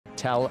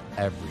tell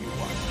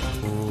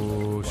everyone.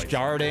 Ooh,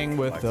 starting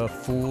with the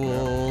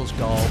Fool's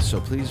Gold. So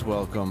please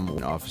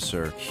welcome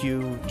Officer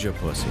Hugh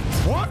Japussy.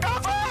 What the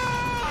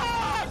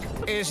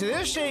fuck? Is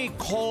this a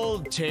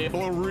cold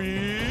table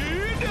read?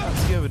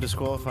 If you have a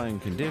disqualifying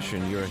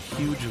condition, you're a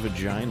huge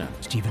vagina.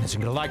 Steven isn't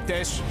gonna like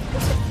this.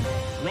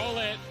 Roll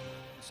it.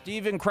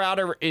 Steven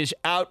Crowder is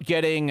out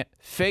getting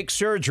fake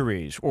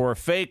surgeries or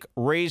fake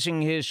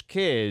raising his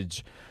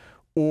kids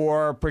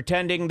or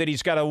pretending that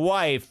he's got a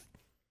wife.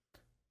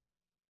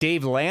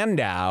 Dave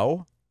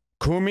Landau,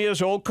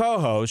 Cumia's old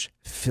co-host,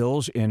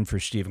 fills in for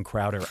Steven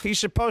Crowder. He's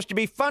supposed to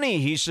be funny.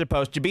 He's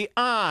supposed to be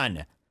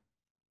on.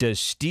 Does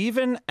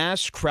Steven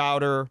S.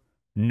 Crowder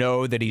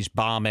know that he's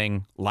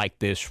bombing like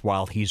this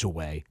while he's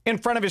away? In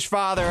front of his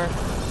father.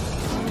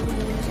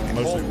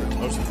 Mostly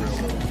real.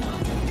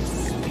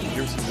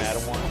 Here's the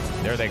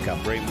Matterhorn. There they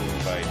come. Great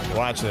movie by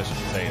Watch this.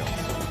 Sale.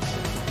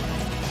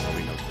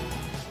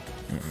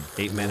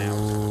 8 Men Out.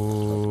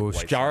 Ooh,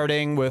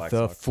 starting with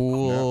the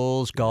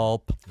Fool's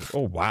Gulp.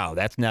 Oh, wow.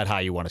 That's not how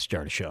you want to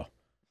start a show.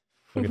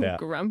 Look at that.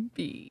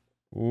 Grumpy.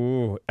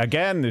 Ooh,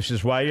 again, this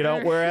is why you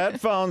don't wear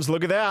headphones.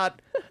 Look at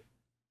that.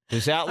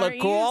 Does that look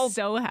cool? Are you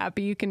so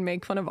happy you can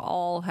make fun of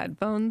all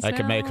headphones I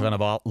can make fun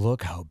of all.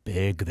 Look how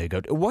big they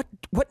go. What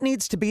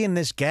needs to be in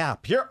this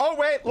gap? Here. Oh,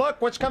 wait.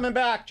 Look what's coming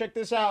back. Check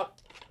this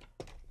out.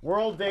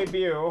 World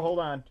debut. Hold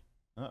on.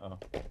 Uh-oh.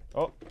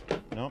 Oh,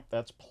 nope.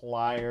 That's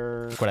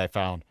pliers. Look what I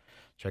found.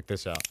 Check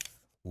this out.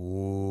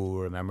 Ooh,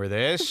 remember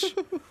this?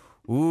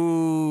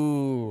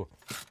 Ooh.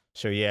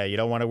 So, yeah, you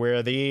don't want to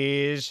wear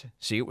these.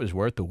 See, it was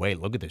worth the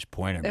wait. Look at this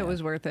pointer, man. It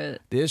was worth it.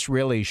 This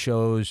really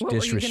shows what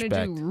disrespect. What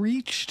were you going to do?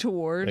 Reach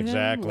toward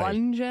exactly. him?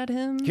 Lunge at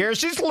him?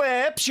 Here's his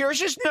lips. Here's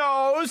his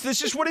nose.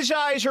 This is what his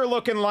eyes are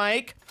looking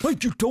like.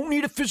 Like, you don't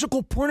need a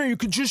physical pointer. You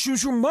can just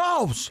use your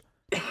mouse.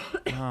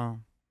 Oh.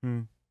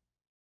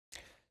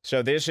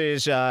 So this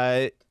is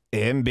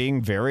him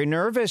being very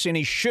nervous, and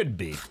he should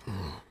be.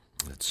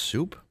 That's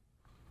soup?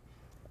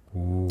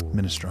 Ooh.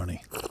 Minestrone.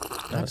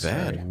 Not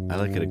bad. I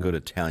like it a good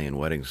Italian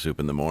wedding soup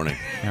in the morning.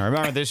 Now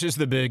remember, this is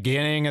the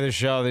beginning of the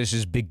show. This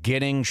is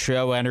beginning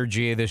show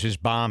energy. This is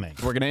bombing.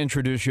 We're going to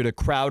introduce you to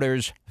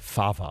Crowder's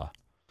Fava.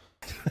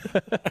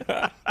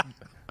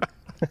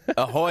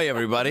 Ahoy,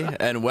 everybody,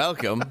 and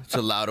welcome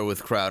to Louder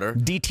with Crowder.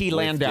 DT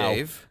Landau.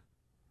 Dave.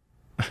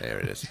 There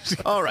it is.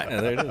 All right. Yeah,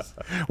 there it is.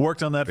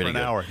 Worked on that Pretty for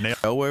an hour.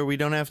 Where we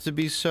don't have to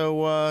be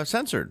so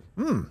censored.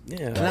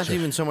 Yeah. Not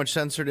even so much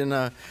censored in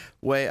a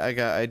way.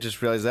 I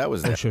just realized that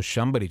was there. So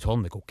somebody told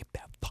him to go get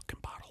that fucking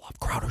bottle up.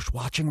 Crowder's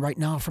watching right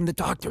now from the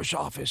doctor's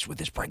office with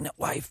his pregnant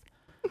wife.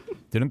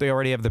 Didn't they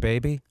already have the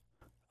baby?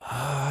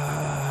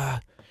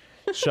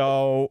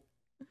 So,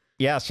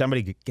 yeah,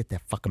 somebody get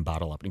that fucking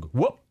bottle up and go,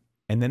 whoop.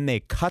 And then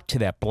they cut to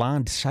that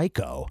blonde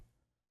psycho.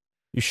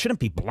 You shouldn't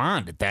be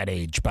blonde at that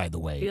age, by the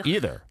way,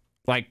 either.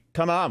 Like,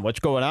 come on, what's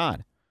going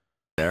on?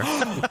 There.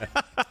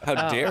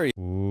 How dare you?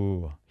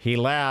 Ooh, he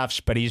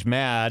laughs, but he's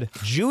mad.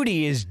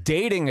 Judy is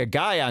dating a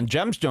guy on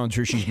Gemstones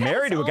who she's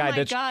married to a guy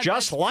that's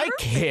just like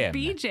him.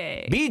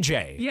 BJ.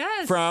 BJ.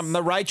 Yes. From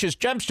the Righteous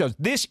Gemstones.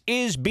 This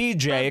is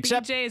BJ, but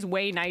except BJ is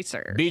way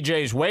nicer.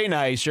 BJ's way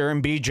nicer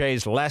and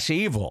BJ's less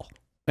evil.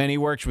 And he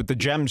works with the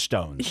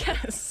Gemstones.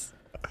 Yes.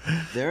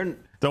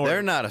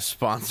 They're not a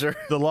sponsor.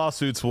 The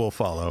lawsuits will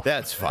follow.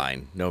 That's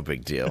fine. No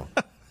big deal.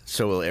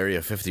 So will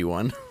Area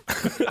 51.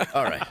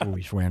 All right. Oh,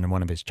 he's wearing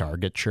one of his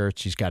Target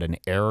shirts. He's got an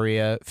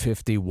Area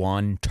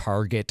 51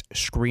 Target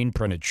screen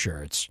printed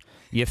shirts.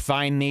 You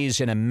find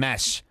these in a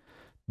mess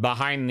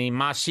behind the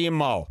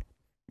Massimo.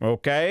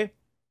 Okay?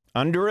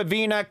 Under a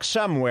V-neck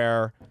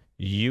somewhere,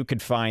 you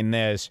could find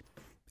this.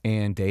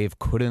 And Dave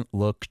couldn't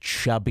look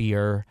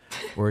chubbier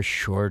or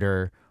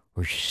shorter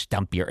or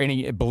stumpier.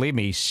 And believe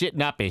me, he's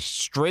sitting up as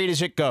straight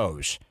as it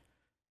goes.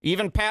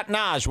 Even Patton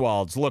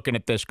Oswalt's looking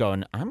at this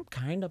going, I'm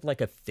kind of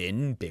like a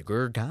thin,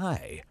 bigger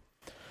guy.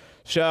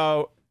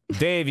 So,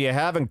 Dave, you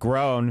haven't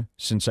grown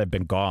since I've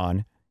been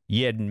gone.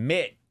 You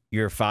admit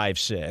you're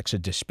 5'6", a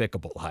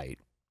despicable height.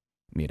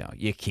 You know,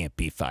 you can't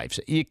be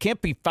 5'6". You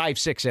can't be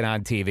 5'6" and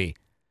on TV.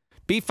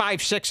 Be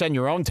 5'6" on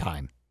your own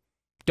time.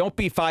 Don't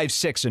be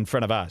 5'6" in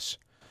front of us.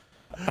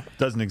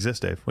 Doesn't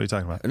exist, Dave. What are you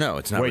talking about? No,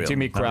 it's not real. Wait till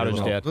me Crowder's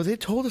dead. Well, they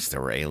told us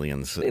there were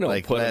aliens. They don't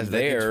like put them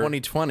there. In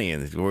 2020,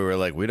 and we were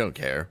like, we don't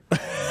care.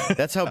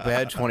 That's how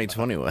bad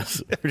 2020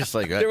 was. They were just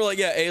like, They were like,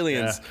 yeah,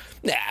 aliens.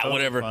 Nah,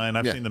 whatever. Fine.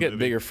 I've seen the Get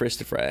movie. bigger fish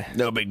to fry.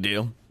 no big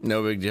deal.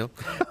 No big deal.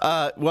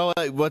 Well,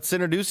 let's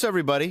introduce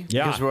everybody.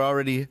 Yeah. Because we're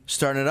already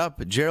starting it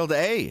up. Gerald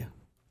A.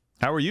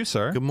 How are you,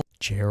 sir? Good morning.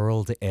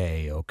 Gerald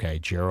A. Okay,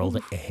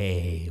 Gerald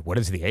A. What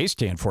does the A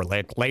stand for?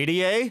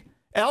 Lady A?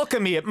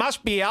 Alchemy. It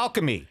must be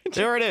alchemy.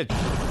 There it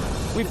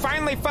is. We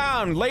finally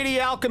found Lady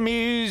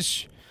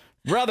Alchemy's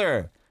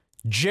brother,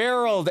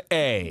 Gerald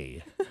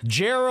A.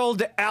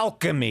 Gerald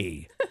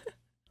Alchemy.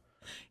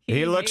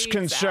 He looks hates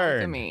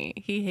concerned. alchemy.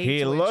 He hates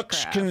He looks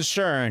witchcraft.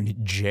 concerned.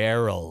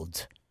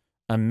 Gerald.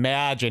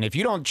 Imagine if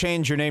you don't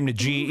change your name to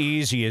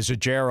G-Eazy as a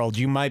Gerald,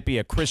 you might be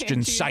a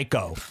Christian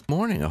psycho.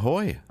 Morning.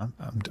 Ahoy.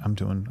 I'm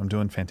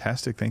doing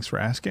fantastic. Thanks for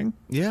asking.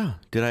 Yeah.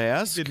 Did I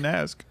ask? Didn't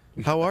ask.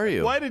 How are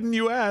you? Why didn't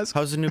you ask?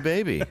 How's the new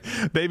baby?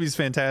 Baby's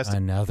fantastic.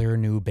 Another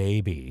new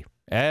baby.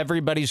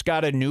 Everybody's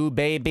got a new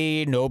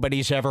baby.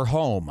 Nobody's ever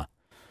home.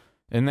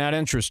 Isn't that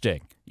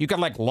interesting? You can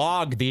like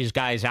log these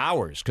guys'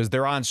 hours because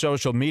they're on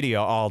social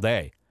media all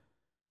day.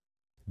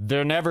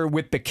 They're never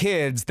with the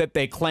kids that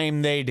they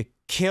claim they'd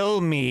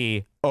kill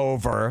me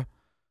over.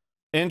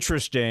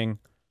 Interesting.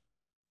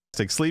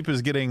 Sleep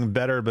is getting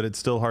better, but it's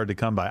still hard to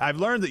come by. I've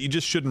learned that you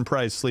just shouldn't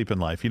prize sleep in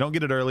life. You don't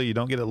get it early, you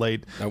don't get it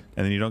late, Nope.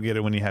 And then you don't get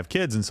it when you have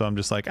kids. And so I'm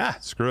just like,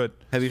 screw it.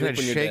 Have you Sleep tried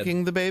when you're dead.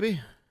 shaking the baby?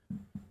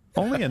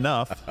 Only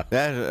enough.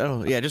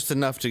 Yeah, just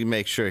enough to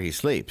make sure he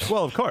sleeps.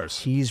 Well, of course.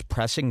 He's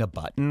pressing a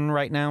button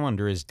right now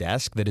under his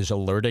desk that is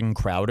alerting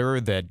Crowder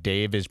that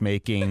Dave is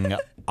making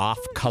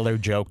off-color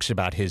jokes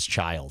about his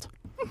child.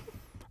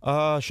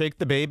 Shake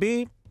the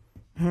baby?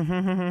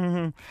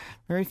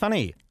 Very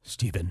funny.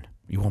 Steven,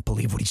 you won't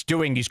believe what he's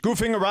doing. He's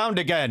goofing around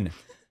again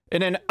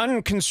in an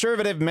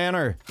unconservative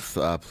manner.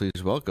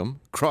 Please welcome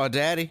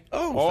Crawdaddy.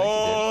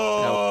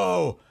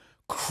 Oh,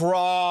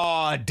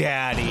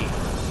 Crawdaddy.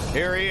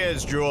 Here he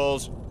is,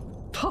 Jules.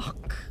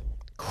 Fuck.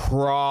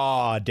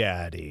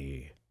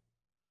 Crawdaddy.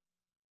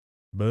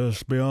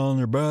 Best be on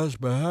their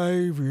best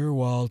behavior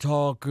while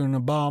talking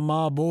about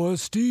my boy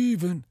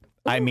Steven.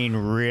 I mean,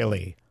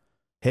 really.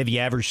 Have you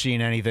ever seen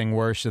anything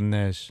worse than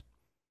this?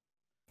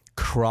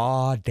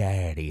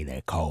 Crawdaddy,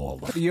 they call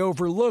him. The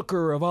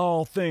overlooker of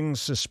all things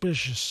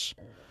suspicious.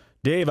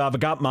 Dave, I've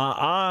got my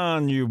eye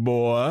on you,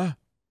 boy.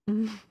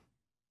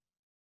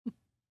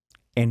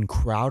 And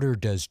Crowder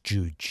does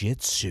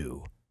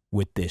jujitsu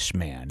with this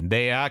man.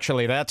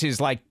 That's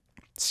his, like,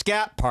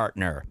 scat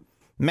partner,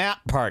 mat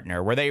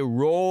partner, where they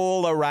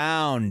roll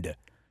around,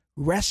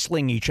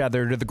 wrestling each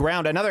other to the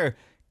ground. Another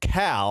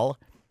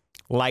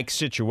Cal-like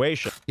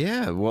situation.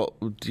 Yeah, well,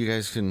 you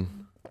guys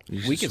can...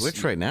 We can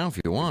switch right now if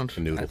you want.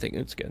 I think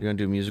it's good. You want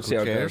to do musical See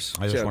how it chairs?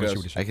 goes. I just want to see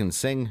what he's I can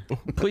sing.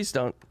 Please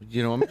don't.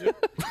 You know what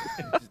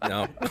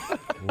I'm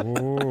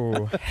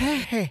No.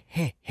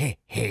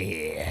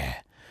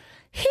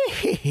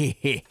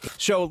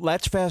 So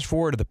let's fast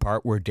forward to the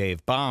part where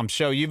Dave bombs.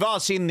 So you've all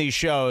seen these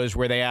shows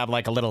where they have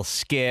like a little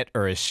skit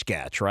or a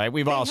sketch, right?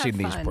 We've all seen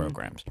these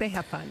programs. They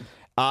have fun.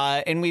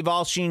 And we've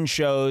all seen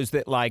shows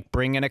that like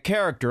bring in a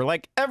character.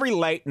 Like every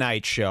late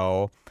night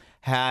show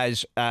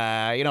has,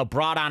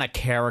 brought on a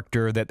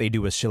character that they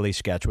do a silly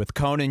sketch with.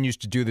 Conan used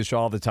to do this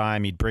all the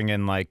time. He'd bring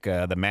in like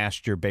the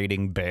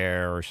masturbating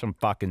bear or some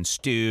fucking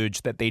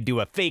stooge that they do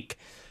a fake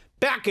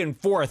back and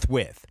forth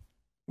with.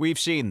 We've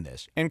seen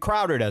this. And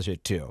Crowder does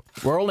it too.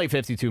 We're only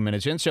 52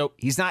 minutes in, so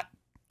he's not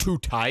too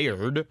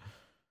tired.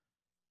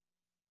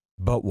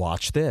 But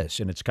watch this,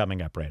 and it's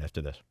coming up right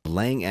after this.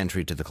 Delaying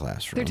entry to the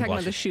classroom. They're talking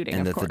about the shooting,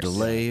 and of that course. the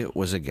delay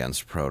was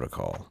against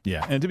protocol.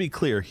 Yeah, and to be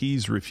clear,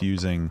 he's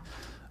refusing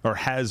or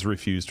has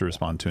refused to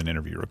respond to an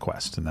interview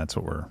request, and that's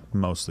what we're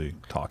mostly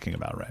talking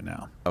about right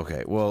now.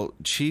 Okay, well,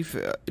 Chief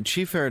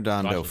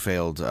Arredondo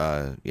failed,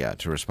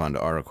 to respond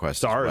to our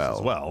request As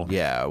well.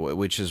 Yeah,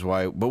 which is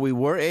why, but we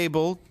were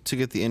able to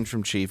get the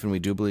interim chief, and we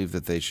do believe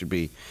that they should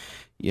be,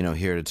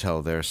 here to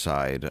tell their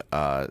side.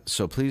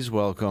 So please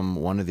welcome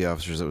one of the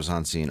officers that was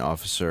on scene,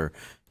 Officer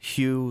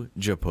Hugh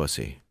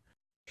Japussy.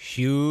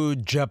 Hugh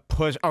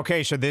Japussy.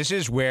 Okay, so this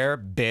is where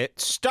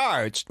bit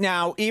starts.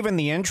 Now, even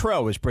the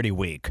intro is pretty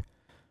weak.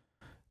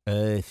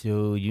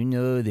 So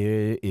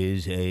there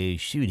is a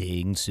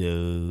shooting,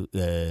 so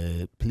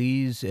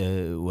please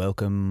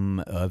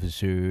welcome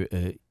Officer...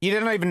 You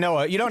don't even know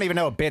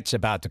a bit's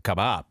about to come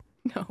up.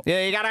 No.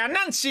 Yeah, you gotta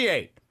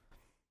enunciate.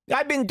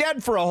 I've been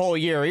dead for a whole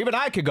year. Even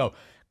I could go,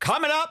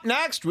 coming up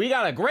next, we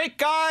got a great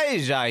guy,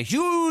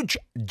 Huge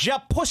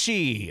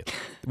Japussy,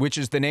 which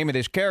is the name of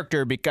this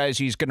character because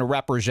he's going to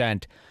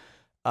represent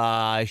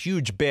a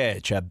huge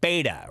bitch, a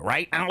beta,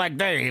 right? I'm like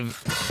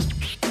Dave.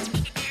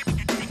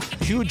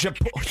 Huge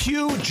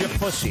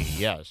Japussy,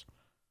 yes.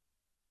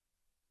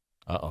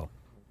 Uh-oh.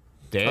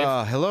 Dave?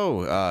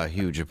 Hello,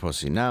 Hugh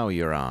Japussy. Now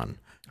you're on.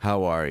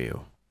 How are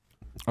you?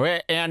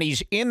 And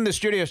he's in the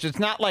studio, so it's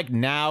not like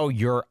now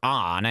you're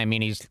on. I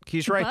mean,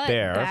 he's right But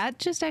there. that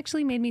just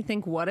actually made me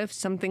think, what if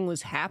something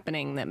was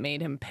happening that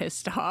made him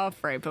pissed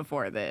off right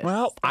before this?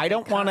 Well, I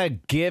don't want to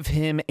give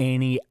him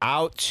any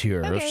outs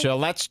here. Okay. So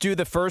let's do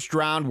the first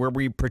round where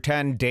we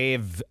pretend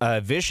Dave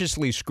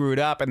viciously screwed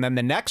up, and then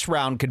the next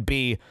round could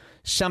be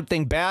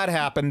something bad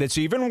happened that's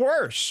even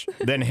worse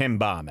than him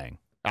bombing.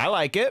 I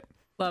like it.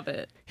 Love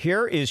it.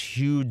 Here is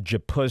Huge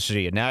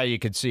Japussy, and now you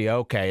can see,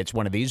 okay, it's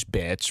one of these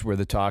bits where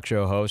the talk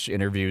show host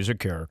interviews a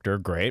character.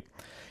 Great.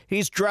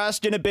 He's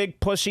dressed in a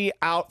big pussy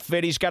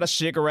outfit. He's got a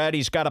cigarette.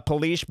 He's got a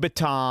police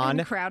baton.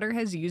 And Crowder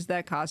has used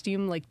that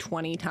costume like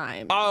 20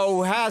 times.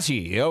 Oh, has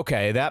he?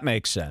 Okay, that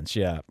makes sense,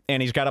 yeah.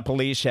 And he's got a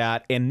police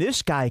hat, and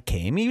this guy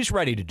came. He was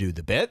ready to do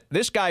the bit.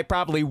 This guy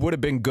probably would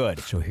have been good.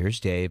 So here's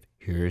Dave.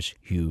 Here's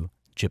Huge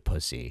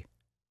Japussy.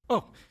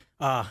 Oh,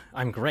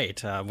 I'm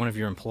great. One of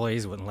your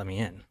employees wouldn't let me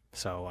in.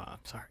 So,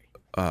 sorry.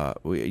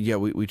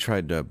 We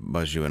tried to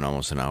buzz you in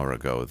almost an hour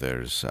ago.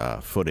 There's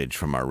footage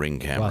from our Ring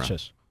camera. Watch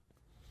this.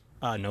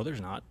 No, there's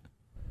not.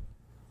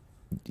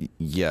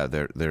 Yeah,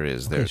 there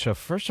is. Okay, so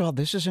first of all,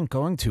 this isn't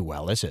going too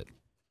well, is it?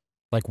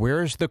 Like,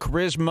 where's the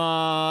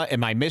charisma?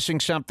 Am I missing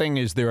something?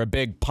 Is there a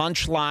big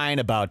punchline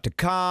about to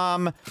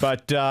come?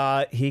 But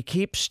he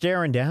keeps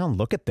staring down.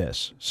 Look at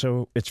this.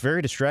 So it's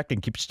very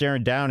distracting. Keeps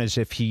staring down as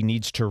if he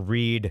needs to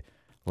read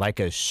like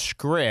a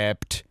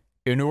script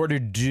in order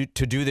to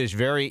do this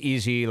very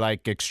easy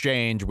like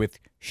exchange with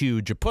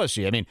huge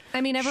pussy. I mean,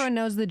 everyone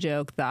knows the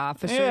joke. The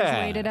officers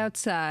waited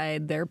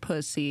outside. They're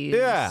pussies.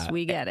 Yeah.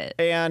 We get it.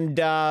 And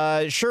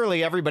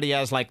surely everybody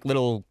has like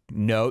little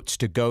notes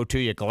to go to.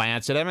 You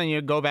glance at them and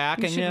you go back.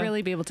 You and should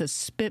really be able to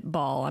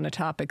spitball on a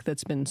topic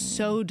that's been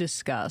so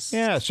discussed.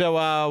 Yeah, so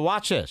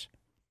watch this.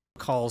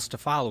 Calls to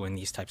follow in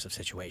these types of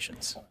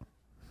situations.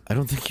 I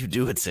don't think you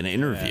do. It's an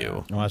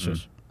interview. Watch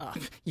this.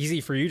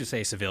 Easy for you to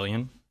say,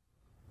 civilian.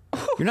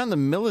 You're not in the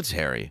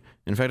military.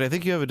 In fact, I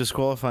think you have a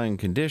disqualifying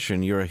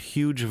condition. You're a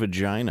huge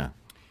vagina.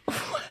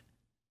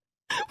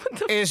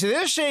 Is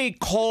this a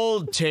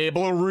cold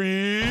table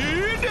read?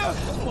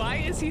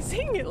 Why is he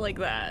saying it like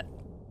that?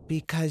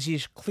 Because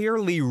he's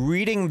clearly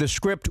reading the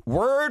script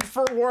word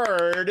for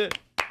word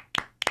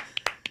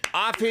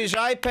off his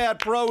iPad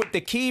Pro with the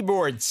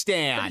keyboard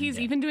stand. But he's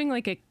even doing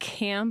like a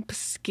camp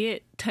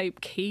skit type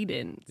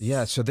cadence.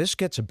 Yeah, so this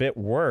gets a bit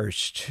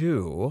worse,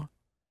 too.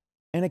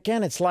 And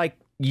again, it's like,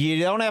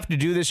 you don't have to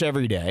do this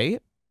every day.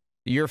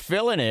 You're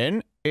filling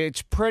in.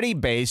 It's pretty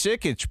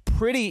basic. It's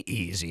pretty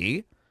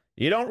easy.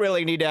 You don't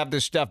really need to have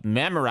this stuff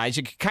memorized.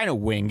 You can kind of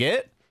wing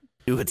it.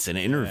 Dude, it's an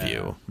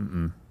interview.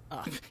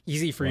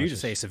 Easy for you to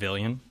say,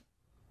 civilian.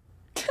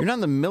 You're not in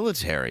the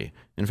military.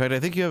 In fact, I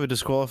think you have a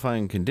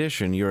disqualifying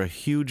condition. You're a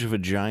huge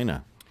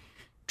vagina.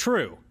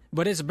 True,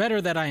 but it's better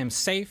that I am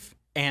safe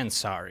and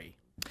sorry.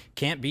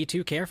 Can't be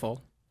too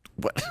careful.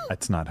 What?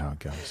 That's not how it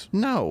goes.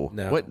 No.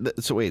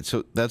 What? So wait.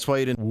 So that's why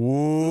you didn't.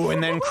 Ooh,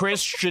 and then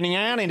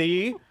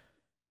Christianity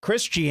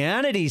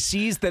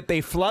sees that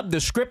they flubbed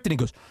the script, and he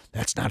goes,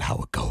 "That's not how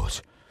it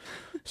goes.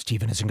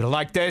 Steven isn't gonna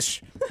like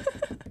this."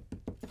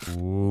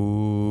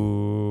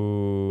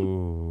 Ooh,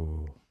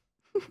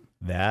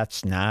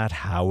 that's not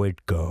how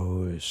it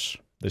goes.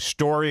 The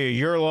story of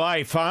your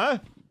life, huh?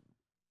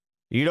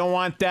 You don't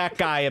want that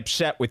guy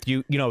upset with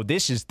you. You know,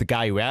 this is the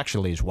guy who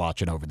actually is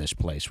watching over this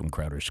place when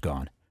Crowder's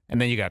gone. And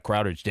then you got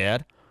Crowder's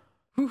dad.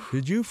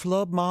 Did you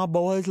flub my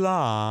boy's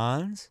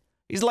lines?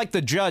 He's like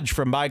the judge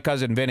from My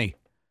Cousin Vinny.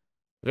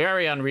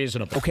 Very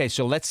unreasonable. Okay,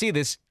 so let's see.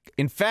 This,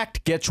 in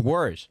fact, gets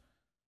worse.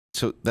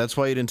 So that's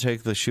why you didn't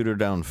take the shooter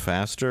down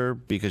faster,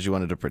 because you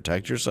wanted to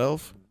protect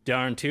yourself?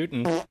 Darn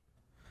tootin'.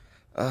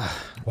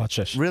 Watch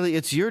this. Really,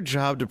 it's your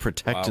job to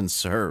protect and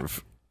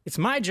serve. It's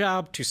my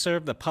job to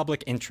serve the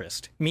public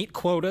interest, meet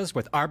quotas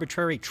with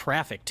arbitrary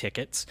traffic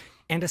tickets,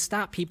 and to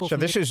stop people So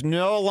from... this is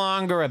no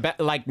longer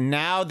like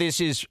now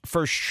this is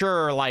for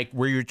sure like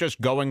where you're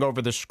just going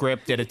over the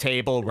script at a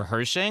table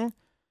rehearsing.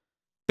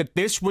 But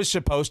this was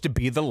supposed to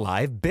be the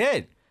live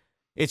bit.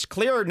 It's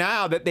clear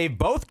now that they've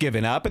both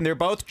given up and they're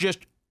both just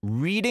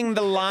reading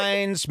the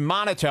lines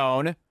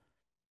monotone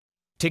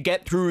to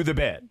get through the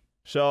bit.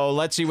 So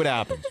let's see what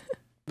happens.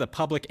 the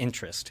public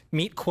interest,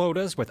 meet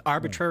quotas with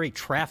arbitrary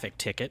traffic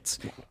tickets,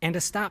 and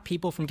to stop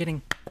people from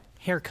getting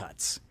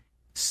haircuts.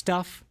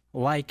 Stuff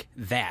like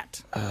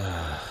that.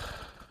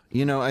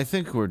 You know, I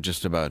think we're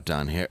just about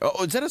done here.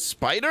 Oh, is that a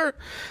spider?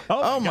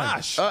 Oh my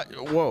gosh.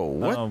 Whoa,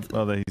 what? Oh,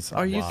 well, he's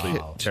Are you obviously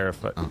kidding?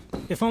 terrified.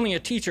 If only a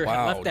teacher had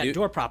Wow, left that dude.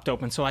 door propped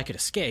open so I could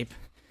escape.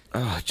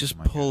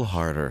 Just pull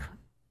harder.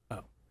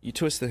 You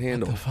twist the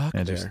handle fuck?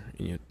 Yeah, there, just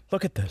and you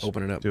Look at this.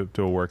 open it up. do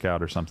a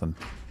workout or something.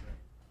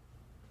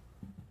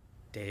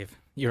 Dave,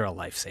 you're a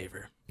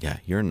lifesaver. Yeah,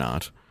 you're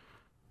not.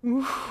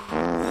 Let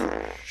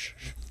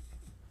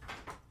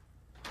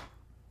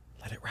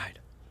it ride.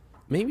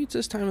 Maybe it's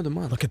this time of the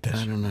month. Look at this.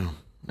 I don't know.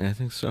 I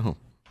think so.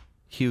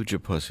 Huge a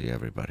pussy,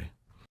 everybody.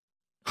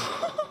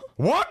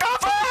 What the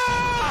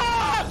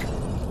fuck?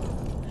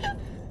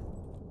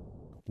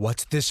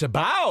 What's this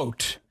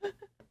about?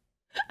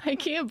 I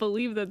can't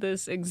believe that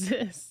this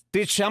exists.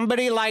 Did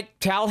somebody like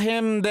tell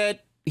him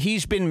that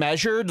he's been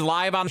measured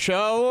live on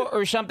show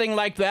or something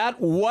like that?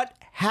 What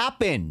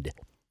happened?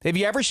 Have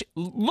you ever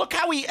look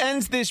how he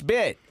ends this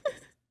bit.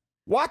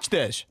 Watch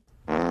this.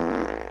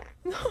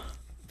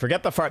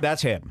 Forget the fart.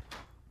 That's him.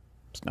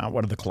 It's not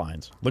one of the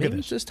Kleins. Look Maybe at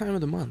it's this. this time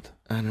of the month.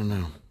 I don't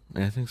know.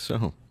 I think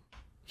so.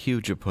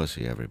 Huge a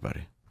pussy,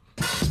 everybody.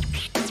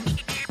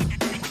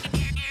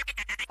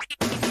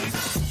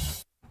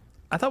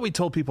 I thought we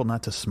told people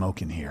not to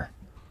smoke in here.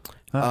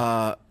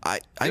 I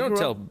don't grew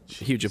tell up,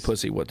 huge a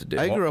pussy what to do.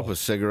 I grew up with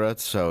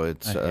cigarettes, so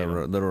it's I a hate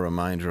 'em. little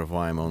reminder of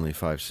why I'm only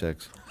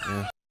 5'6".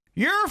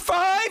 You're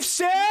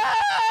 5'6".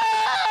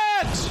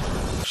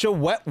 So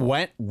what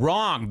went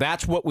wrong?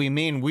 That's what we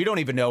mean. We don't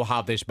even know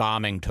how this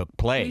bombing took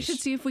place. We should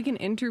see if we can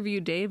interview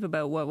Dave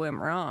about what went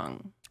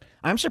wrong.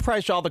 I'm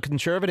surprised all the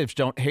conservatives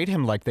don't hate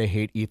him like they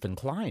hate Ethan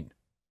Klein.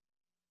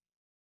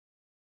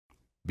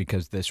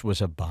 Because this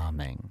was a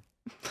bombing.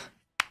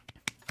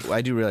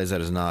 I do realize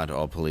that is not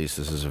all police.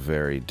 This is a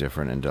very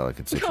different and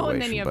delicate situation. Oh,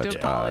 and then you have to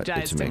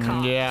apologize it's to amazing.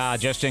 cops. Yeah,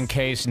 just in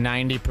case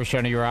 90%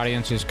 of your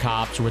audience is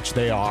cops, which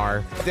they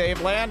are.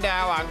 Dave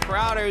Landau on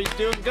Crowder. He's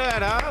doing good,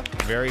 huh?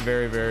 Very,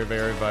 very, very,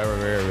 very, very,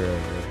 very, very,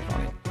 very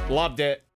funny. Loved it.